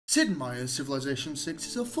Sid Meier's Civilization VI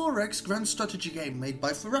is a 4X grand strategy game made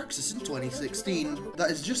by Firaxis in 2016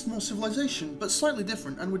 that is just more Civilization, but slightly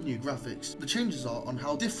different and with new graphics. The changes are on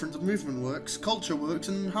how different the movement works, culture works,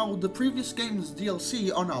 and how the previous game's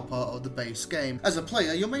DLC are now part of the base game. As a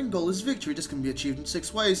player, your main goal is victory. This can be achieved in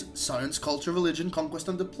 6 ways: science, culture, religion, conquest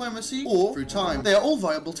and diplomacy, or through time. They are all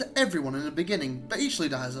viable to everyone in the beginning, but each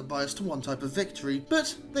leader has a bias to one type of victory,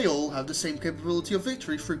 but they all have the same capability of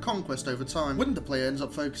victory through conquest over time. When the player ends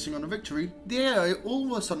up focusing on a victory, the AI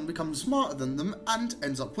all of a sudden becomes smarter than them and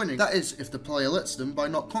ends up winning. That is, if the player lets them by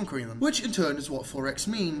not conquering them, which in turn is what 4X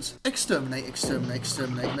means. Exterminate, exterminate,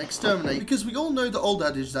 exterminate, and exterminate. Because we all know the old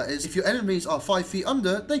adage that is, if your enemies are 5 feet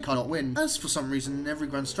under, they cannot win. As for some reason in every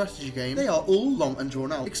grand strategy game, they are all long and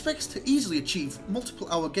drawn out. Expects to easily achieve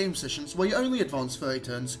multiple hour game sessions where you only advance 30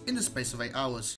 turns in the space of 8 hours.